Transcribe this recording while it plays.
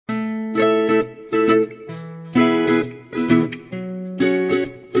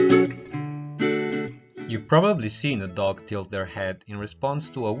probably seen a dog tilt their head in response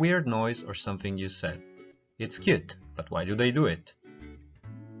to a weird noise or something you said. It's cute, but why do they do it?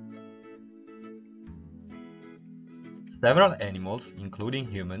 Several animals, including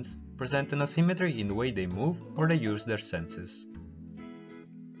humans, present an asymmetry in the way they move or they use their senses.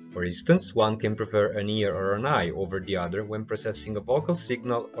 For instance, one can prefer an ear or an eye over the other when processing a vocal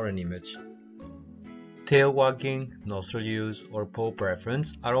signal or an image. Tail wagging, nostril use, or paw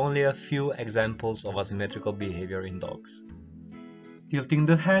preference are only a few examples of asymmetrical behavior in dogs. Tilting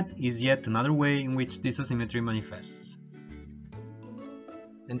the head is yet another way in which this asymmetry manifests.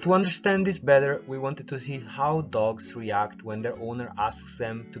 And to understand this better, we wanted to see how dogs react when their owner asks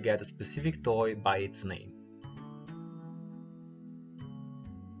them to get a specific toy by its name.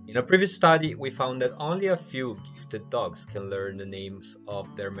 In a previous study, we found that only a few gifted dogs can learn the names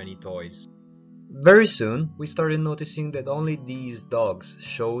of their many toys. Very soon, we started noticing that only these dogs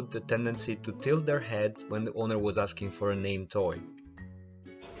showed the tendency to tilt their heads when the owner was asking for a named toy.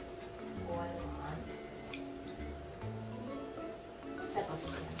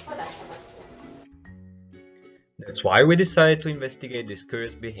 That's why we decided to investigate this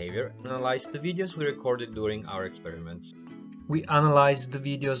curious behavior and analyze the videos we recorded during our experiments. We analyzed the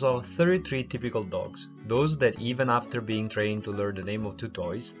videos of 33 typical dogs, those that even after being trained to learn the name of 2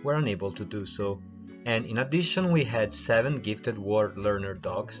 toys were unable to do so. And in addition, we had 7 gifted word learner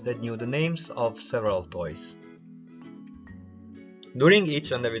dogs that knew the names of several toys. During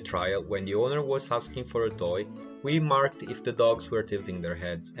each and every trial, when the owner was asking for a toy, we marked if the dogs were tilting their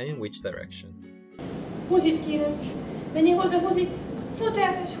heads and in which direction. Húzit kérem! Menjél hozzá, húzit!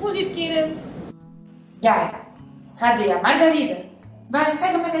 Futás! Húzit kérem! Gyere! Cadê a Margarida? Vai,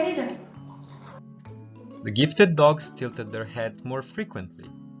 pega a Margarida! The gifted dogs tilted their heads more frequently,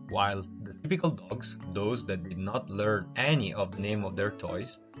 while the typical dogs, those that did not learn any of the name of their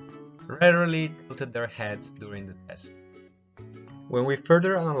toys, rarely tilted their heads during the test. When we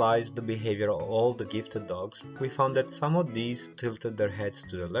further analyzed the behavior of all the gifted dogs, we found that some of these tilted their heads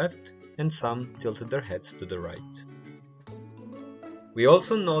to the left and some tilted their heads to the right. We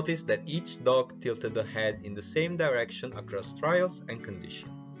also noticed that each dog tilted the head in the same direction across trials and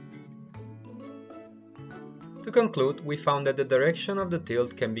conditions. To conclude, we found that the direction of the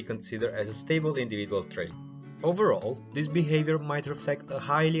tilt can be considered as a stable individual trait. Overall, this behavior might reflect a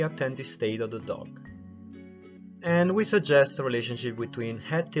highly attentive state of the dog. And we suggest a relationship between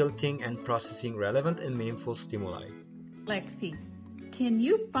head tilting and processing relevant and meaningful stimuli. Lexi, can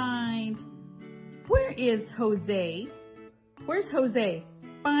you find, where is Jose? Where's Jose?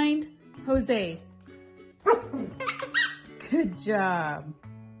 Find Jose. Good job.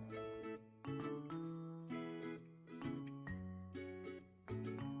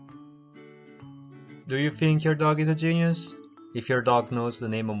 Do you think your dog is a genius? If your dog knows the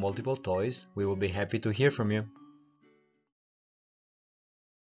name of multiple toys, we will be happy to hear from you.